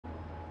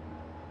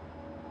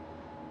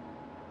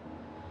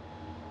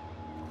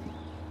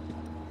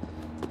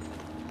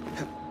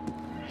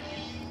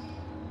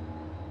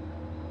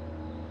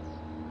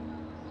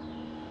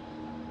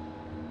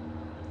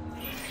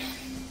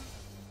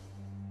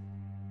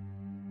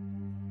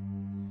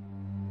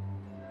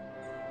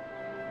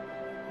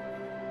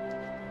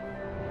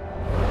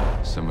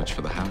So much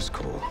for the house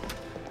call.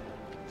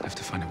 I have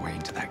to find a way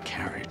into that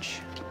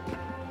carriage.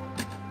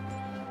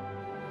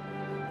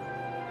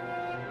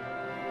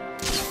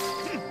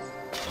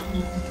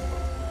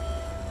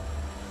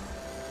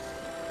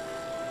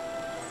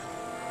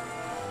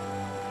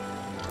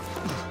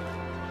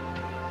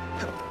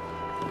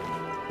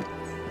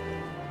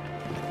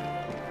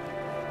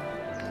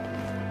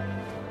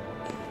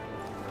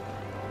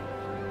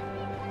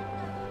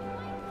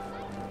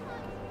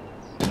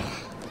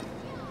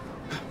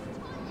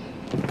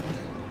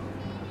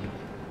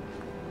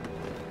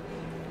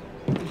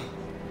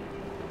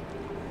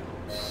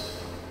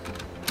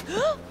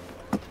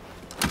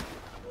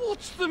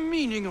 What's the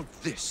meaning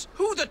of this?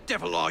 Who the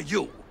devil are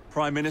you?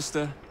 Prime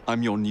Minister,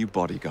 I'm your new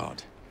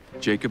bodyguard,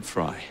 Jacob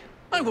Fry.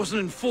 I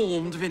wasn't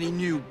informed of any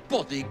new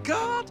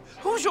bodyguard.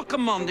 Who's your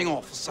commanding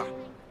officer?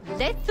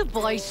 Let the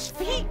boy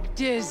speak,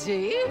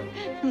 Dizzy.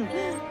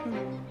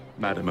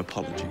 Madam,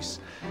 apologies.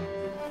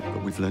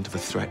 But we've learned of a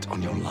threat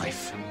on your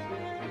life.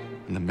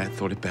 And the Met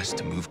thought it best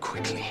to move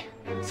quickly.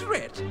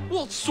 Threat?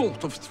 What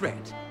sort of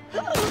threat?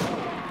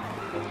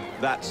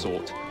 That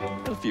sort.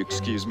 If you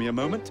excuse me a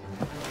moment.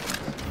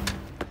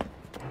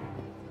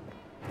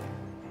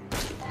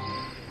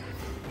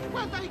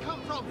 Where'd they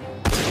come from?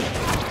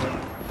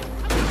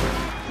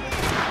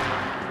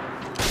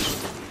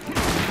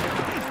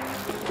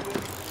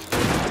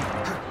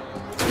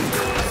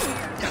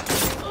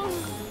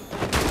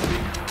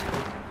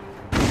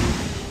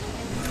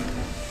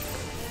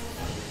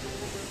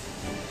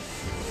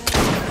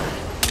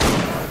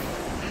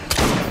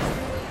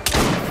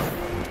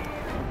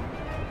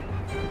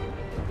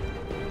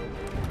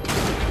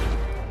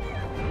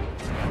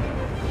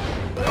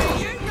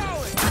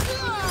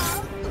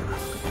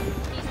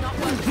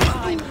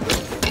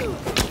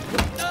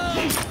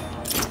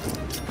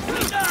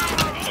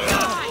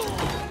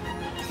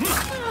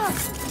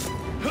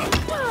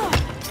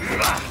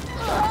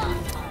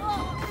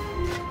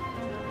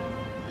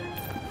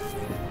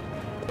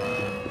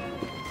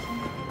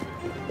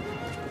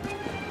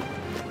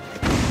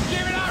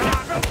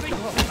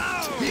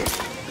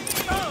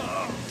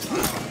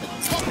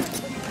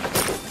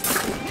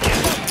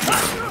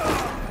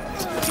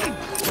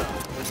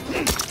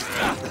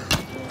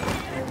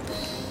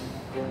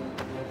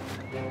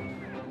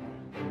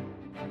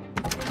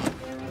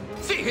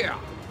 See here!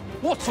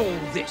 What's all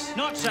this?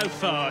 Not so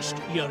fast,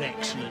 Your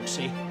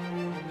Excellency.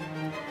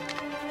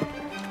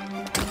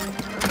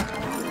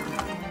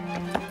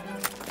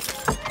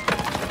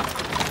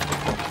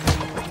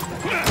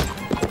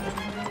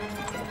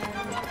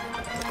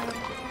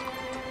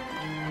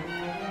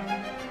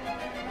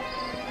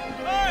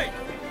 Hey!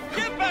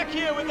 Get back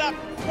here with that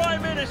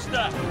Prime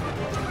Minister!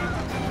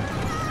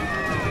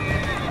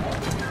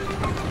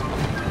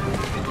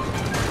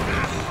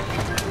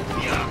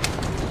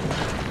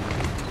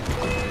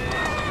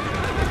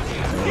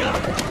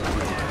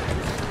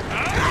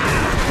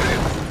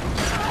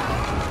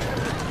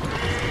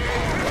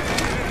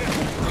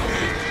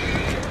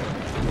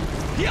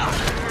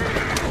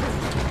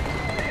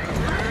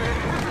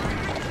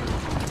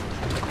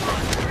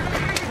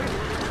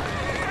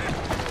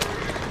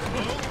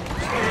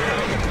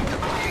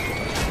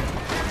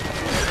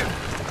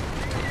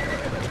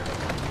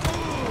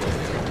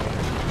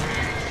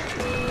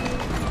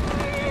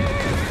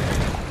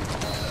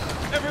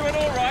 Everyone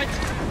all right?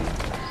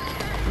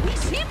 We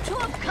seem to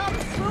have come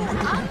through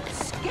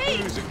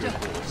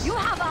unscathed. You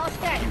have our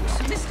thanks,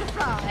 Mr.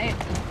 Fry.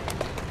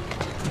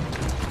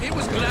 It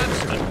was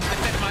Gladstone. I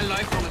bet my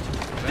life on it.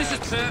 This is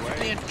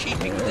perfectly in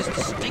keeping with this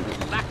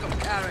distinct lack of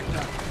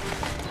character.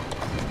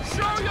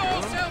 Show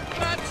yourself,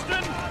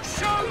 Gladstone!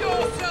 Show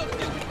yourself,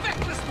 you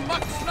feckless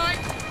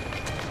mucksnipe!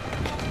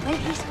 Well,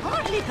 he's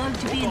hardly going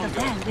to be in the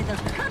van with a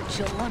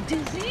cudgel,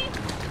 Dizzy.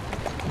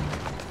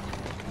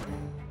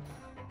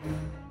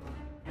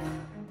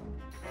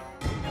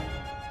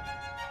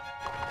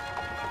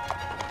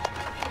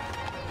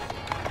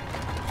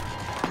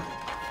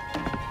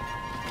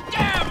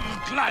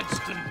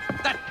 Gladstone!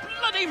 That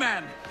bloody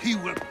man! He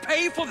will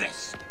pay for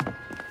this!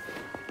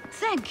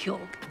 Thank you.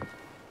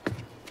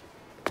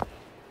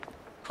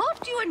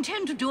 What do you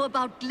intend to do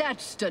about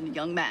Gladstone,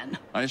 young man?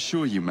 I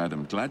assure you,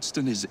 Madam,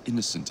 Gladstone is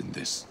innocent in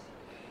this.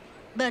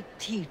 But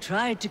he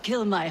tried to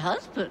kill my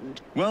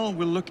husband. Well,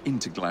 we'll look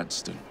into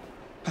Gladstone.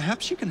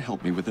 Perhaps you can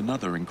help me with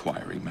another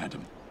inquiry,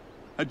 Madam.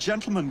 A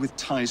gentleman with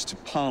ties to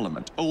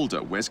Parliament,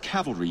 older, wears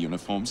cavalry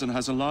uniforms and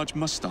has a large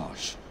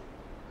mustache.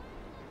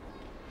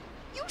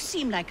 You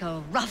seem like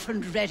a rough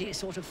and ready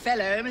sort of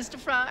fellow, Mr.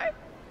 Fry.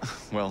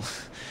 Well,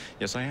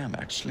 yes I am,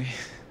 actually.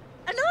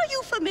 And are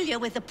you familiar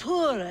with the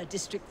poorer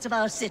districts of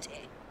our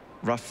city?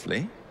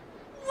 Roughly.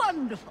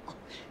 Wonderful.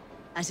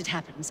 As it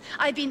happens,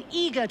 I've been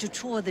eager to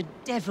tour the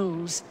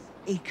Devil's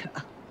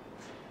Acre.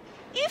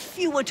 If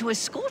you were to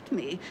escort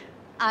me,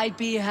 I'd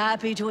be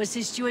happy to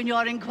assist you in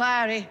your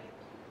inquiry.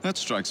 That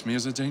strikes me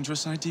as a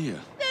dangerous idea.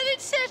 Then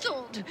it's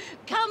settled.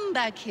 Come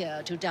back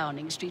here to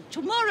Downing Street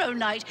tomorrow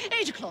night,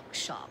 8 o'clock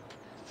sharp.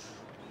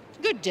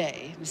 Good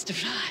day, Mr.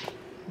 Fry.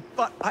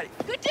 But I...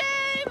 Good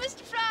day,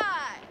 Mr. Fry.